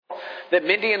that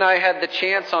Mindy and I had the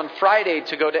chance on Friday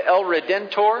to go to El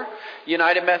Redentor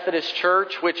United Methodist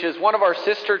Church, which is one of our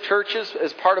sister churches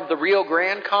as part of the Rio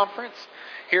Grande Conference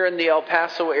here in the El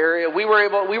Paso area. We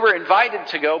were invited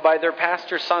to go by their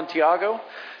pastor Santiago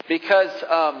because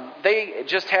they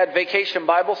just had Vacation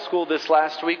Bible School this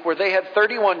last week where they had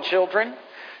 31 children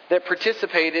that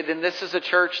participated, and this is a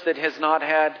church that has not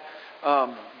had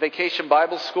Vacation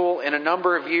Bible School in a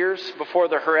number of years before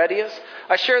the Heredias.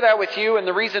 I share that with you, and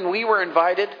the reason we were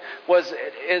invited was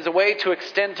as a way to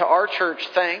extend to our church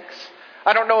thanks.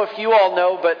 I don't know if you all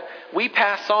know, but we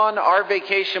pass on our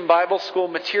Vacation Bible School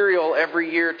material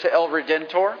every year to El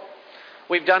Redentor.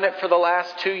 We've done it for the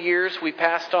last 2 years. We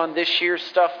passed on this year's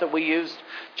stuff that we used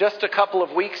just a couple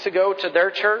of weeks ago to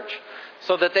their church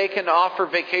so that they can offer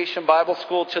Vacation Bible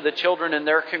School to the children in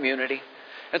their community.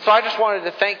 And so I just wanted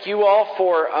to thank you all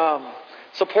for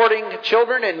supporting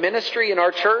children and ministry in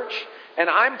our church. And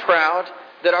I'm proud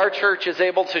that our church is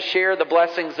able to share the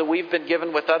blessings that we've been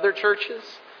given with other churches,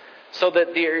 so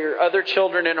that there are other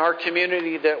children in our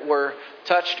community that were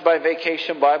touched by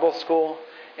Vacation Bible School.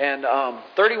 And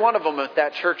 31 of them at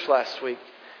that church last week.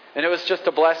 And it was just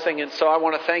a blessing. And so I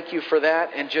want to thank you for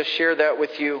that and just share that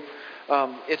with you.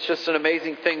 It's just an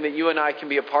amazing thing that you and I can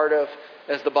be a part of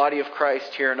as the body of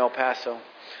Christ here in El Paso.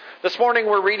 This morning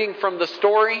we're reading from the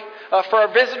story. For our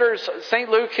visitors,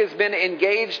 St. Luke has been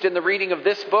engaged in the reading of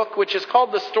this book, which is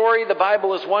called The Story. The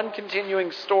Bible is one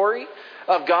continuing story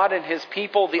of God and His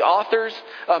people. The authors,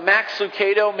 Max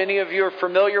Lucado, many of you are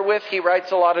familiar with. He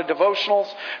writes a lot of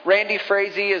devotionals. Randy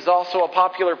Frazee is also a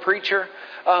popular preacher.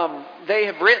 They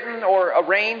have written or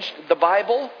arranged the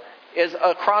Bible as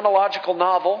a chronological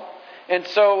novel. And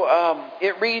so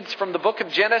it reads from the book of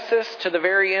Genesis to the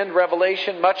very end,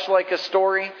 Revelation, much like a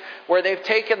story where they've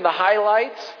taken the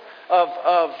highlights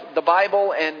of the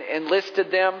Bible and listed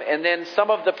them. And then some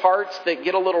of the parts that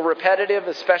get a little repetitive,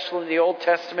 especially in the Old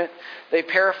Testament, they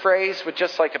paraphrase with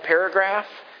just like a paragraph.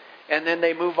 And then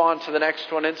they move on to the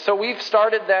next one. And so we've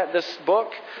started this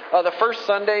book the first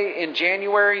Sunday in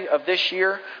January of this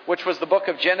year, which was the book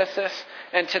of Genesis.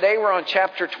 And today we're on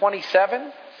chapter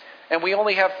 27. And we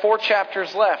only have 4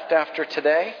 chapters left after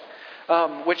today,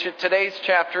 which today's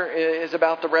chapter is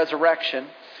about the resurrection.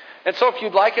 And so if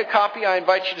you'd like a copy, I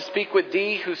invite you to speak with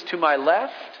Dee, who's to my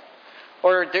left.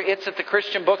 Or it's at the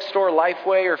Christian bookstore,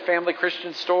 Lifeway, or Family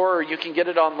Christian Store, or you can get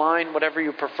it online, whatever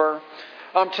you prefer.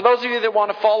 To those of you that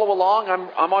want to follow along,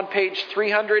 I'm on page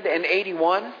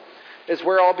 381 is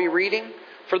where I'll be reading.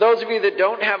 For those of you that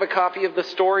don't have a copy of the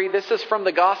story, this is from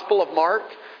the Gospel of Mark,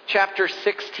 chapter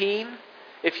 16.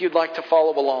 If you'd like to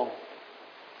follow along.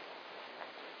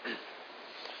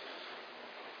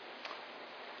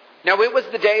 Now it was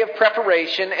the day of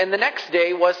preparation, and the next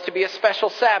day was to be a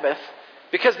special Sabbath,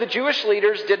 because the Jewish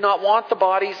leaders did not want the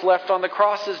bodies left on the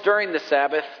crosses during the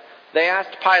Sabbath. They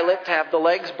asked Pilate to have the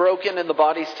legs broken and the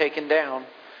bodies taken down.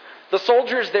 The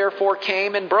soldiers therefore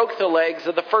came and broke the legs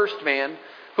of the first man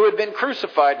who had been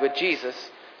crucified with Jesus,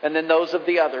 and then those of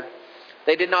the other.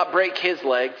 They did not break his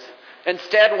legs.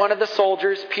 Instead, one of the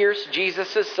soldiers pierced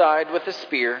Jesus' side with a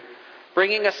spear,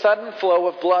 bringing a sudden flow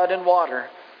of blood and water.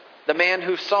 The man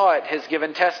who saw it has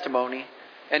given testimony,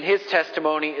 and his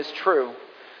testimony is true.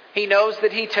 He knows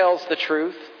that he tells the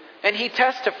truth, and he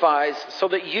testifies so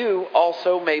that you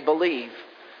also may believe.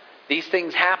 These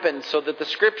things happened so that the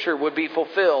scripture would be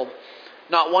fulfilled.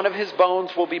 Not one of his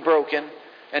bones will be broken,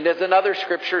 and as another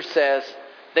scripture says,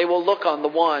 they will look on the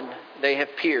one they have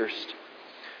pierced.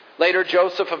 Later,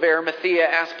 Joseph of Arimathea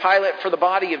asked Pilate for the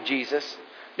body of Jesus.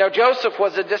 Now, Joseph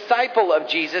was a disciple of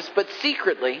Jesus, but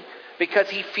secretly, because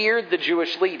he feared the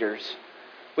Jewish leaders.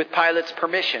 With Pilate's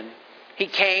permission, he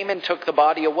came and took the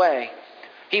body away.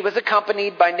 He was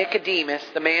accompanied by Nicodemus,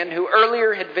 the man who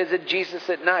earlier had visited Jesus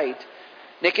at night.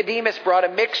 Nicodemus brought a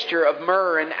mixture of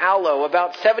myrrh and aloe,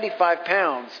 about 75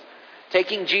 pounds.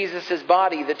 Taking Jesus'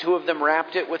 body, the two of them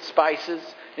wrapped it with spices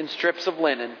and strips of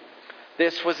linen.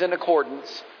 This was in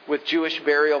accordance with Jewish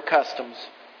burial customs.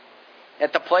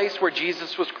 At the place where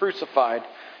Jesus was crucified,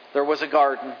 there was a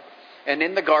garden, and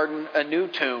in the garden a new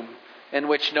tomb in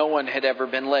which no one had ever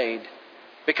been laid,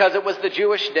 because it was the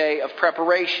Jewish day of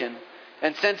preparation,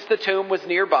 and since the tomb was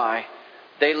nearby,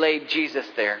 they laid Jesus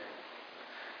there.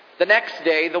 The next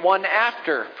day, the one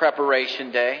after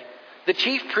preparation day, the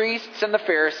chief priests and the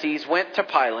Pharisees went to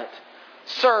Pilate.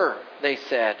 "Sir," they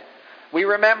said, "we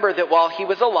remember that while he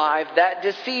was alive, that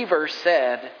deceiver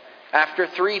said, 'After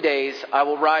 3 days I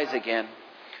will rise again.'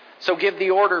 So give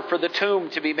the order for the tomb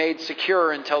to be made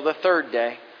secure until the 3rd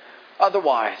day.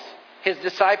 Otherwise, his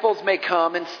disciples may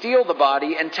come and steal the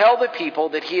body and tell the people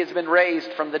that he has been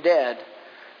raised from the dead.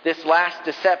 This last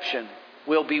deception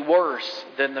will be worse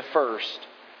than the first."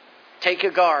 "Take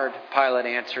a guard," Pilate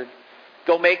answered.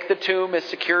 "Go make the tomb as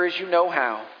secure as you know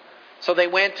how." So they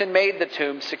went and made the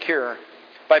tomb secure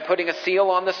by putting a seal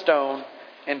on the stone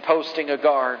and posting a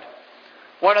guard.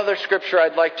 One other scripture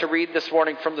I'd like to read this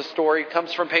morning from the story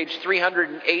comes from page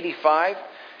 385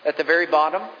 at the very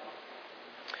bottom.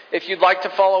 If you'd like to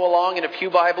follow along in a pew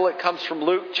Bible, it comes from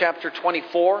Luke chapter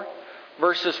 24,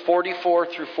 verses 44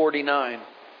 through 49.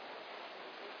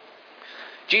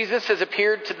 Jesus has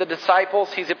appeared to the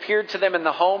disciples. He's appeared to them in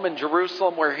the home in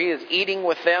Jerusalem where he is eating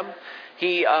with them.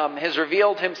 He has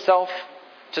revealed himself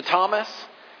to Thomas,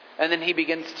 and then he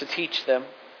begins to teach them.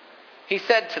 He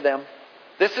said to them,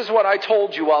 "This is what I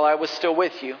told you while I was still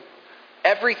with you.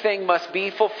 Everything must be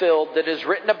fulfilled that is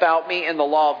written about me in the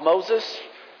law of Moses,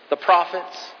 the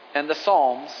prophets, and the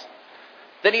Psalms."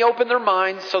 Then he opened their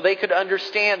minds so they could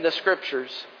understand the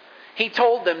scriptures. He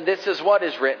told them, "This is what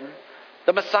is written.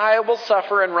 The Messiah will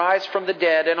suffer and rise from the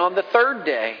dead, and on the third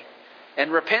day,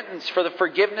 and repentance for the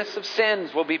forgiveness of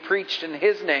sins will be preached in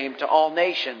his name to all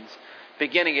nations,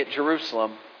 beginning at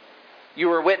Jerusalem.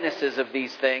 You are witnesses of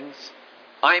these things.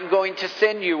 I am going to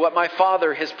send you what my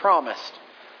Father has promised,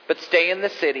 but stay in the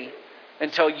city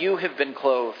until you have been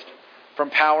clothed from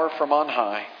power from on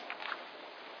high."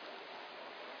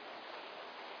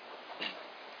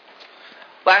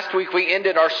 Last week we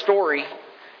ended our story,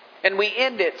 and we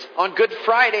end it on Good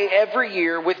Friday every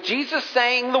year with Jesus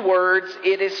saying the words,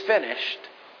 "It is finished,"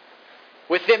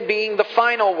 with them being the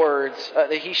final words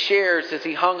that he shares as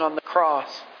he hung on the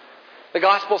cross. The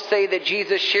Gospels say that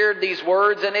Jesus shared these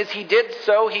words, and as he did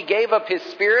so, he gave up his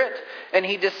spirit and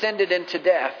he descended into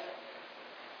death,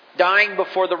 dying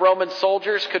before the Roman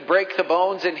soldiers could break the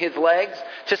bones in his legs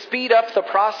to speed up the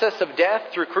process of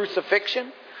death through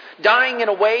crucifixion, dying in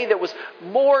a way that was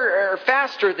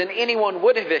faster than anyone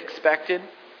would have expected,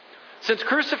 since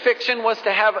crucifixion was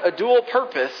to have a dual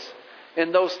purpose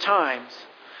in those times.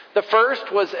 The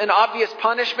first was an obvious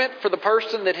punishment for the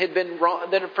person that had been wrong,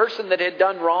 that had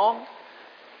done wrong.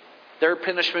 Their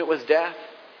punishment was death.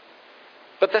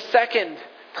 But the second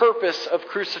purpose of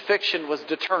crucifixion was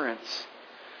deterrence.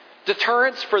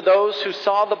 Deterrence for those who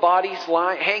saw the bodies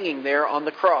hanging there on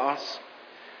the cross.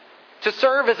 To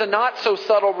serve as a not so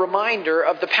subtle reminder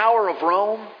of the power of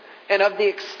Rome and of the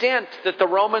extent that the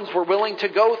Romans were willing to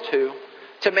go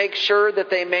to make sure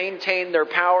that they maintained their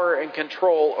power and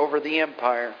control over the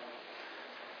empire.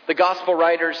 The gospel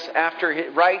writers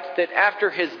write that after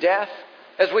his death,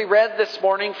 as we read this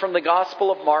morning from the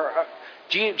Gospel of Mark,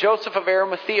 Joseph of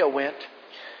Arimathea went,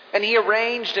 and he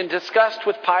arranged and discussed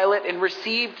with Pilate and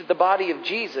received the body of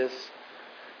Jesus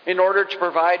in order to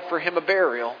provide for him a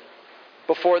burial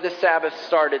before the Sabbath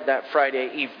started that Friday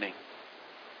evening.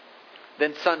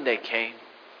 Then Sunday came.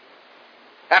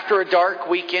 After a dark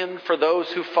weekend for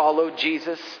those who followed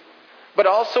Jesus, but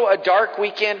also a dark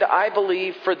weekend, I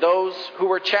believe, for those who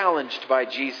were challenged by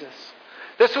Jesus.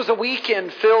 This was a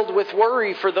weekend filled with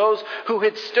worry for those who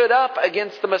had stood up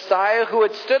against the Messiah, who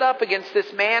had stood up against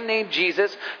this man named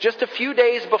Jesus just a few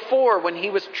days before when he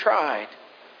was tried.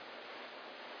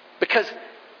 Because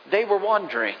they were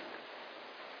wondering,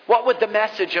 what would the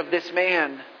message of this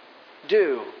man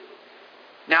do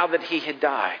now that he had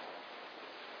died?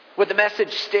 Would the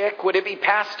message stick? Would it be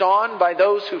passed on by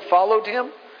those who followed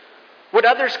him? Would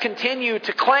others continue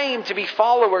to claim to be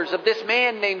followers of this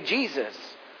man named Jesus?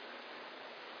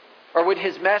 Or would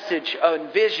his message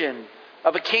and vision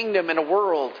of a kingdom and a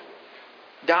world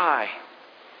die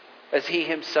as he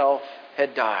himself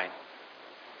had died?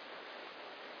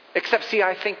 Except, see,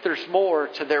 I think there's more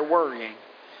to their worrying.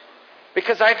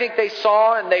 Because I think they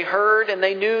saw and they heard and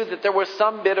they knew that there was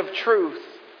some bit of truth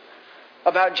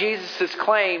about Jesus'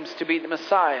 claims to be the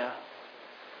Messiah.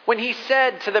 When he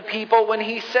said to the people, when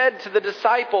he said to the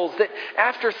disciples that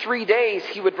after 3 days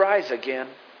he would rise again.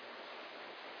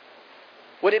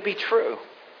 Would it be true?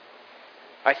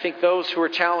 I think those who were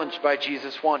challenged by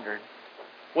Jesus wondered,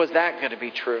 was that going to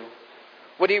be true?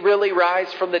 Would he really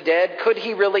rise from the dead? Could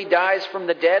he really rise from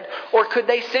the dead? Or could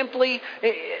he simply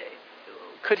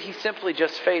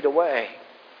just fade away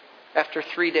after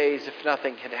 3 days if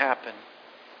nothing had happened?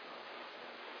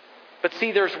 But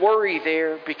see, there's worry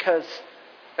there because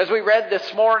as we read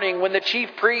this morning, when the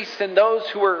chief priests and those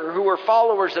who were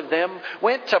followers of them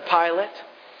went to Pilate,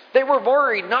 they were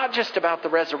worried not just about the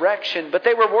resurrection, but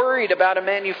they were worried about a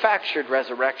manufactured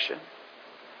resurrection.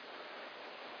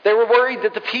 They were worried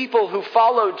that the people who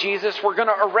followed Jesus were going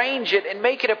to arrange it and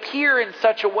make it appear in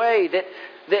such a way that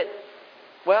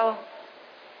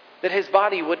his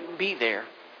body wouldn't be there.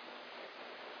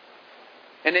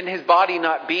 And in his body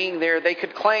not being there, they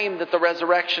could claim that the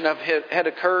resurrection had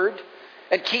occurred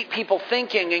and keep people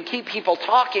thinking and keep people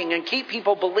talking and keep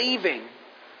people believing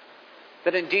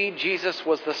that indeed Jesus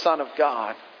was the Son of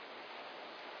God.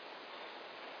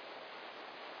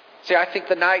 See, I think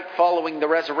the night following the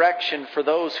resurrection for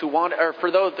those who want, or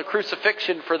for those, the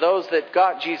crucifixion for those that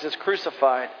got Jesus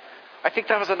crucified, I think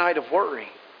that was a night of worry.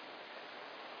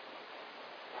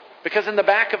 Because in the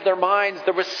back of their minds,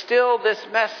 there was still this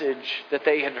message that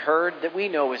they had heard that we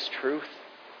know is truth.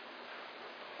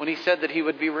 When He said that He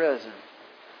would be risen,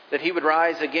 that He would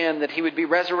rise again, that He would be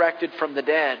resurrected from the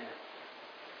dead.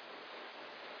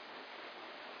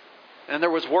 And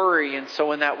there was worry, and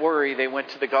so in that worry they went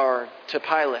to to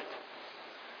Pilate.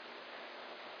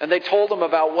 And they told him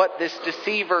about what this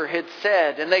deceiver had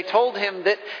said. And they told him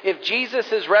that if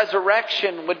Jesus'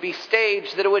 resurrection would be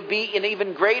staged, that it would be an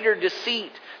even greater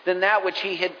deceit than that which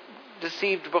he had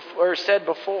deceived before, or said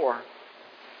before.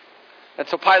 And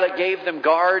so Pilate gave them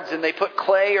guards, and they put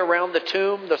clay around the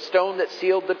tomb, the stone that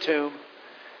sealed the tomb,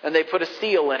 and they put a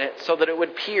seal in it so that it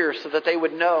would pierce, so that they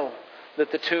would know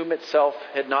that the tomb itself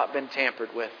had not been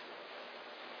tampered with.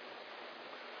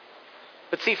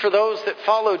 But see, for those that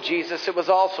followed Jesus, it was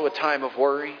also a time of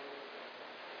worry.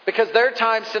 Because their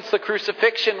time since the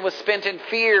crucifixion was spent in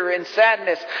fear and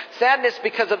sadness. Sadness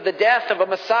because of the death of a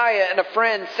Messiah and a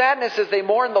friend. Sadness as they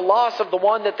mourned the loss of the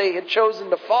one that they had chosen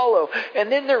to follow. And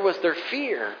then there was their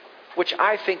fear, which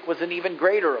I think was an even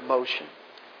greater emotion.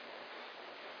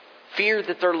 Fear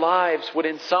that their lives would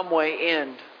in some way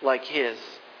end like His.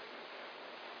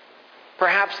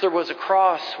 Perhaps there was a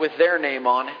cross with their name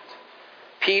on it.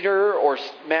 Peter or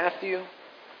Matthew,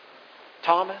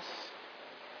 Thomas.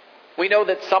 We know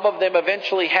that some of them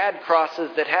eventually had crosses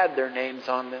that had their names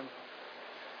on them.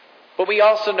 But we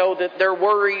also know that their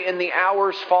worry in the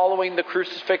hours following the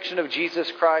crucifixion of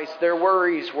Jesus Christ, their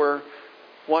worries were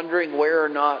wondering whether or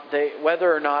not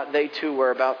they too were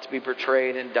about to be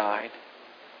betrayed and died.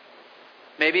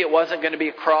 Maybe it wasn't going to be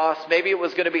a cross. Maybe it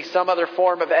was going to be some other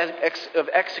form of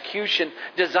execution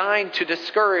designed to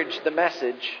discourage the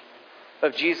message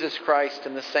of Jesus Christ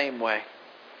in the same way.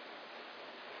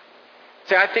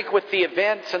 See, I think with the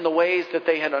events and the ways that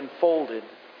they had unfolded,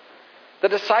 the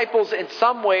disciples in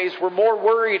some ways were more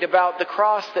worried about the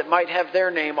cross that might have their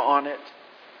name on it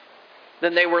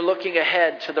than they were looking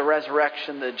ahead to the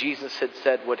resurrection that Jesus had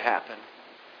said would happen.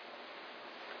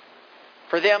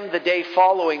 For them, the day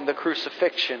following the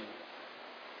crucifixion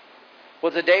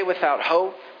was a day without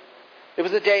hope. It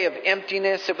was a day of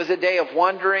emptiness. It was a day of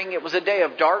wandering. It was a day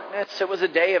of darkness. It was a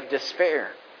day of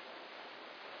despair.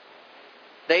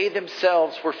 They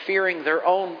themselves were fearing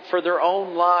for their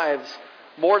own lives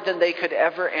more than they could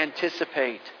ever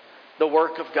anticipate the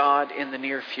work of God in the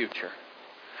near future.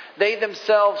 They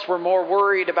themselves were more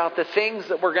worried about the things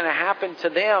that were going to happen to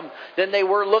them than they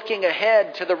were looking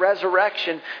ahead to the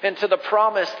resurrection and to the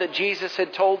promise that Jesus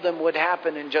had told them would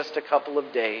happen in just a couple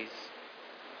of days.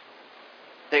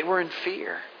 They were in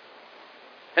fear.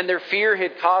 And their fear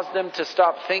had caused them to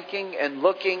stop thinking and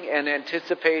looking and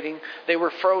anticipating. They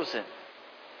were frozen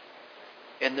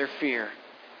in their fear.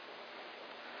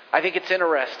 I think it's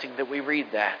interesting that we read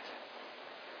that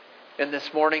in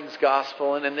this morning's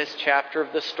gospel and in this chapter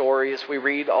of the story as we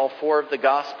read all four of the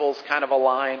gospels kind of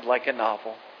aligned like a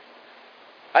novel.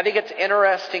 I think it's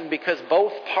interesting because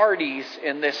both parties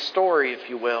in this story, if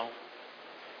you will,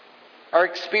 are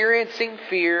experiencing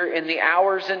fear in the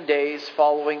hours and days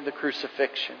following the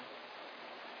crucifixion.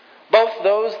 Both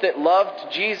those that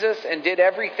loved Jesus and did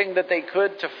everything that they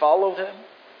could to follow Him,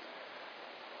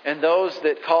 and those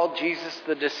that called Jesus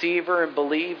the deceiver and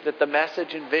believed that the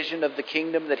message and vision of the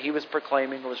kingdom that He was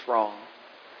proclaiming was wrong.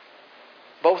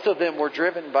 Both of them were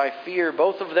driven by fear.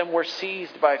 Both of them were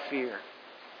seized by fear.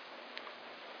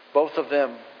 Both of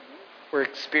them were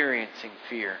experiencing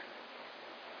fear.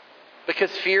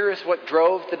 Because fear is what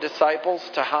drove the disciples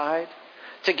to hide,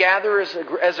 to gather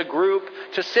as a group,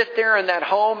 to sit there in that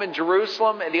home in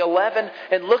Jerusalem at the 11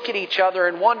 and look at each other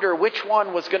and wonder which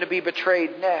one was going to be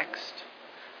betrayed next.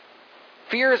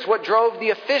 Fear is what drove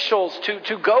the officials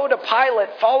to go to Pilate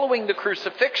following the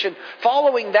crucifixion,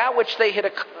 following that which they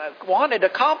had wanted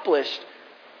accomplished.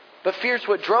 But fear is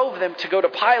what drove them to go to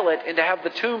Pilate and to have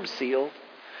the tomb sealed,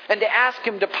 and to ask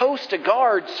him to post a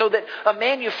guard so that a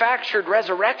manufactured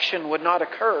resurrection would not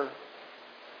occur.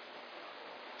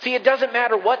 See, it doesn't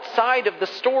matter what side of the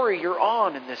story you're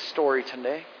on in this story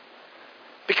today.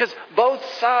 Because both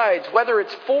sides, whether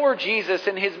it's for Jesus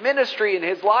and His ministry and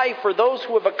His life, or those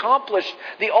who have accomplished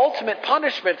the ultimate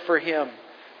punishment for Him,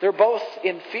 they're both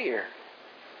in fear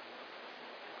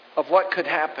of what could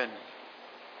happen.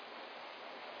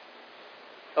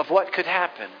 Of what could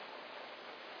happen.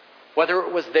 Whether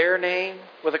it was their name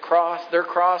with a cross, their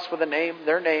cross with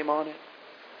their name on it,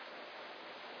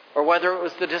 or whether it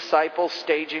was the disciples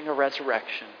staging a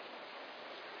resurrection.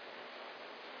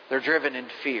 They're driven in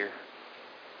fear.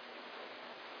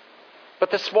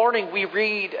 But this morning we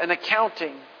read an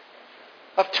accounting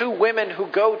of two women who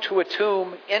go to a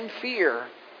tomb in fear,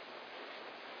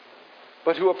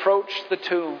 but who approach the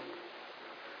tomb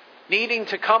needing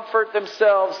to comfort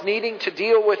themselves, needing to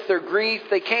deal with their grief.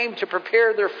 They came to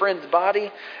prepare their friend's body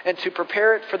and to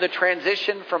prepare it for the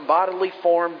transition from bodily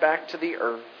form back to the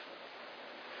earth.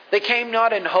 They came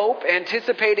not in hope,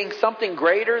 anticipating something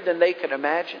greater than they could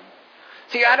imagine.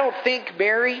 See, I don't think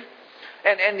Mary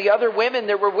and the other women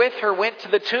that were with her went to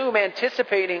the tomb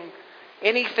anticipating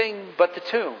anything but the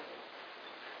tomb.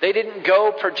 They didn't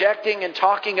go projecting and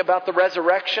talking about the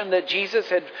resurrection that Jesus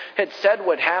had said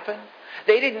would happen.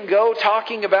 They didn't go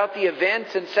talking about the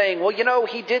events and saying, well,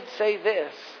 he did say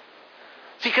this.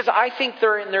 See, because I think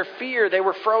they're in their fear. They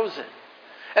were frozen.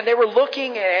 And they were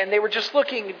looking, and they were just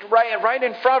looking right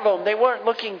in front of them. They weren't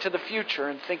looking to the future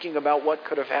and thinking about what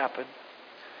could have happened.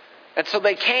 And so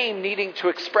they came needing to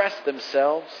express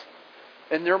themselves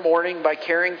in their mourning by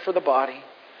caring for the body.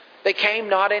 They came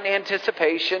not in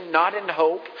anticipation, not in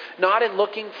hope, not in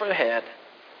looking for the head.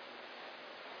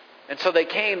 And so they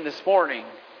came this morning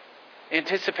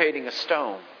anticipating a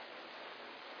stone,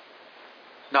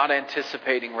 not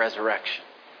anticipating resurrection.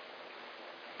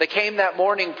 They came that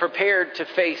morning prepared to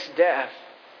face death.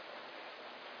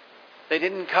 They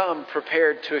didn't come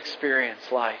prepared to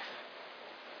experience life.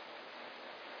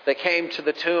 They came to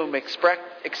the tomb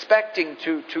expecting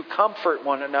to comfort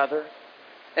one another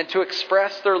and to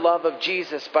express their love of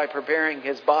Jesus by preparing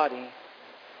His body.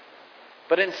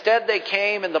 But instead they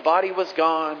came and the body was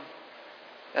gone,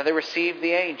 and they received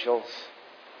the angels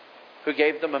who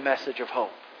gave them a message of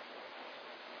hope.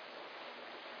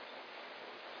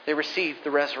 They received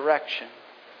the resurrection,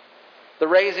 the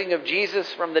raising of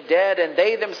Jesus from the dead, and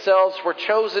they themselves were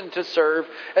chosen to serve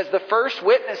as the first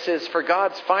witnesses for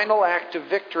God's final act of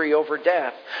victory over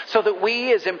death, so that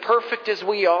we, as imperfect as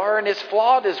we are and as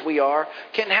flawed as we are,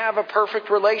 can have a perfect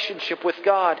relationship with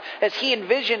God, as He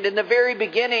envisioned in the very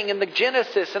beginning in the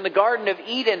Genesis in the Garden of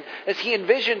Eden, as He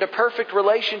envisioned a perfect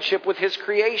relationship with His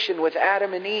creation, with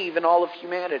Adam and Eve and all of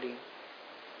humanity.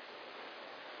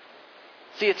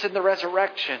 See, it's in the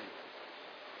resurrection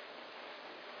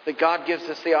that God gives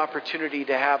us the opportunity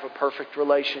to have a perfect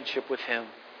relationship with Him.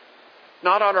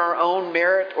 Not on our own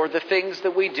merit or the things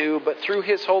that we do, but through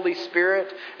His Holy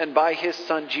Spirit and by His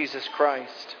Son, Jesus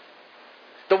Christ.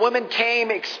 The woman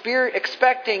came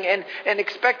expecting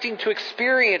to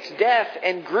experience death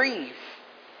and grief.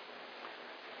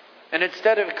 And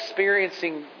instead of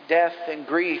experiencing death and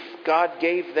grief, God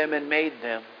gave them and made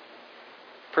them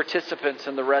participants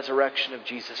in the resurrection of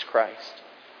Jesus Christ.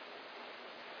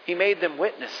 He made them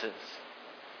witnesses.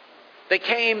 They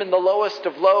came in the lowest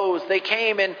of lows. They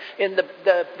came in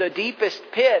the deepest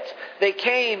pit. They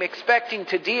came expecting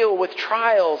to deal with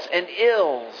trials and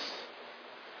ills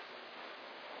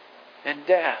and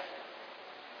death.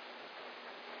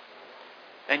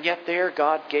 And yet there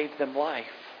God gave them life.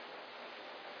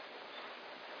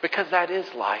 Because that is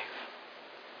life.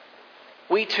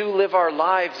 We too live our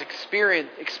lives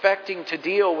expecting to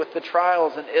deal with the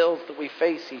trials and ills that we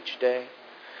face each day.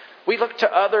 We look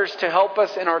to others to help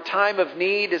us in our time of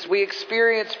need as we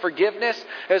experience forgiveness,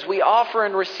 as we offer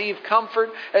and receive comfort,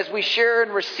 as we share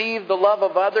and receive the love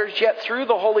of others. Yet through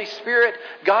the Holy Spirit,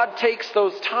 God takes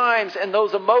those times and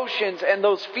those emotions and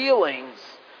those feelings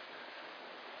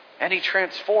and He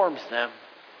transforms them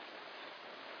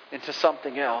into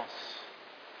something else.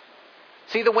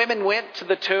 See, the women went to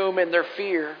the tomb in their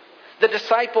fear. The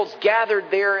disciples gathered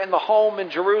there in the home in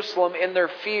Jerusalem in their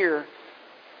fear.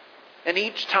 And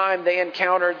each time they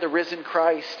encountered the risen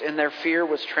Christ, and their fear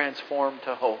was transformed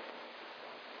to hope.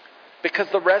 Because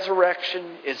the resurrection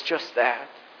is just that.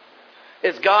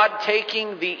 It's God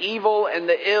taking the evil and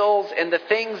the ills and the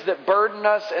things that burden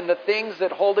us and the things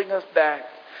that holding us back,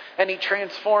 and He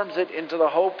transforms it into the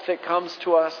hope that comes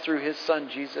to us through His Son,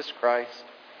 Jesus Christ.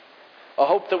 A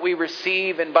hope that we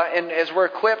receive and as we're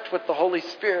equipped with the Holy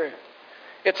Spirit.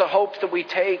 It's a hope that we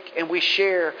take and we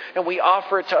share and we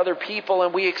offer it to other people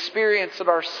and we experience it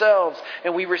ourselves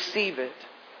and we receive it.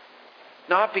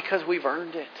 Not because we've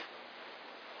earned it.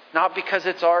 Not because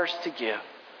it's ours to give.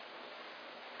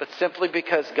 But simply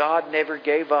because God never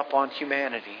gave up on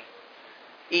humanity.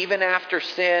 Even after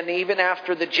sin, even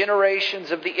after the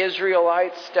generations of the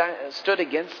Israelites stood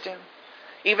against Him.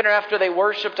 Even after they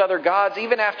worshipped other gods,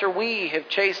 even after we have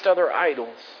chased other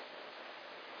idols,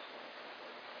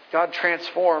 God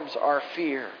transforms our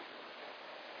fear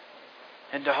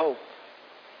into hope.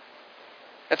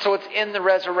 And so it's in the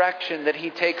resurrection that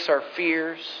He takes our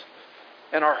fears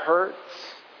and our hurts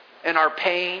and our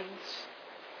pains,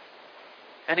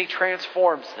 and He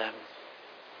transforms them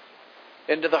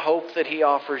into the hope that He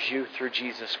offers you through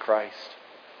Jesus Christ.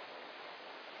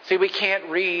 See, we can't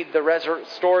read the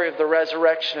story of the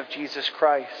resurrection of Jesus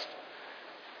Christ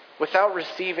without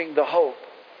receiving the hope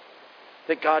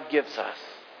that God gives us.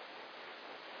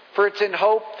 For it's in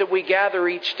hope that we gather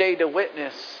each day to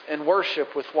witness and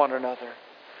worship with one another.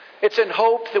 It's in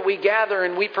hope that we gather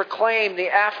and we proclaim the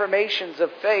affirmations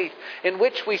of faith in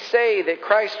which we say that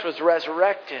Christ was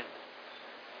resurrected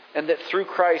and that through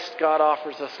Christ God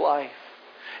offers us life.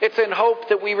 It's in hope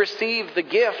that we receive the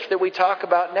gift that we talk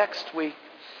about next week,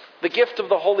 the gift of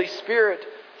the Holy Spirit,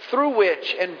 through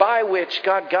which and by which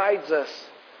God guides us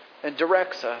and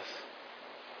directs us.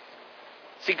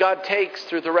 See, God takes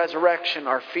through the resurrection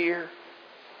our fear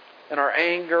and our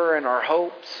anger and our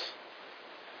hopes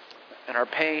and our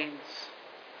pains,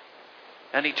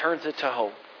 and He turns it to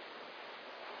hope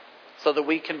so that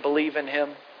we can believe in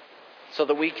Him, so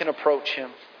that we can approach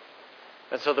Him,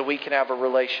 and so that we can have a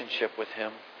relationship with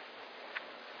Him.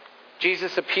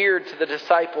 Jesus appeared to the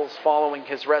disciples following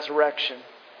His resurrection,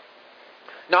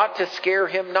 not to scare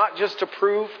him, not just to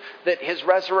prove that His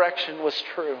resurrection was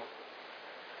true,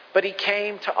 but He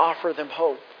came to offer them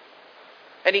hope.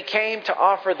 And He came to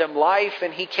offer them life,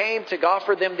 and He came to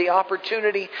offer them the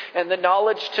opportunity and the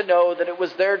knowledge to know that it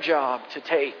was their job to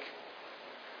take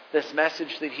this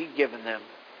message that He'd given them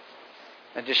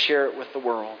and to share it with the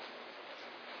world.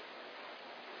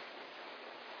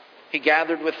 He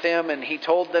gathered with them and He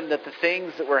told them that the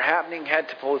things that were happening had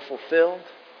to be fulfilled,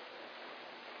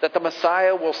 that the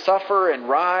Messiah will suffer and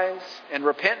rise, and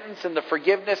repentance and the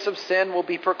forgiveness of sin will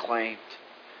be proclaimed.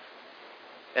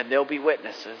 And they'll be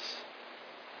witnesses.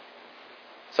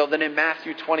 So then in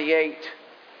Matthew 28,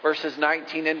 verses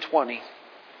 19 and 20,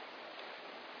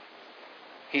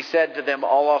 He said to them,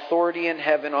 "All authority in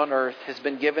heaven and on earth has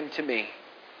been given to me.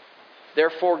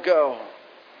 Therefore go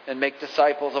and make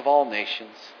disciples of all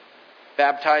nations,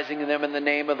 baptizing them in the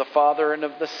name of the Father and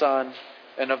of the Son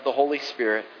and of the Holy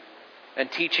Spirit, and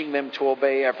teaching them to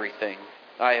obey everything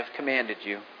I have commanded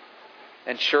you.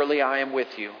 And surely I am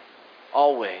with you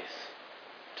always,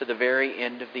 to the very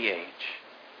end of the age."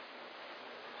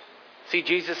 See,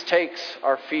 Jesus takes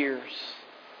our fears,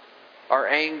 our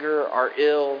anger, our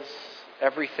ills,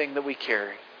 everything that we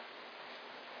carry,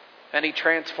 and He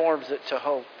transforms it to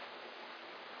hope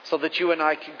so that you and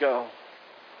I could go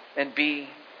and be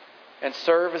and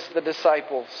serve as the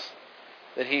disciples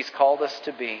that He's called us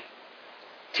to be,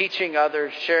 teaching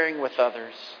others, sharing with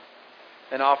others,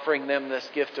 and offering them this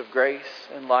gift of grace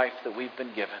and life that we've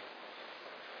been given.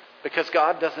 Because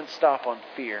God doesn't stop on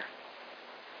fear.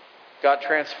 God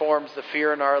transforms the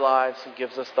fear in our lives and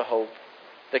gives us the hope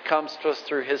that comes to us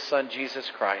through His Son, Jesus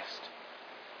Christ.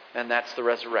 And that's the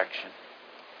resurrection.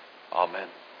 Amen.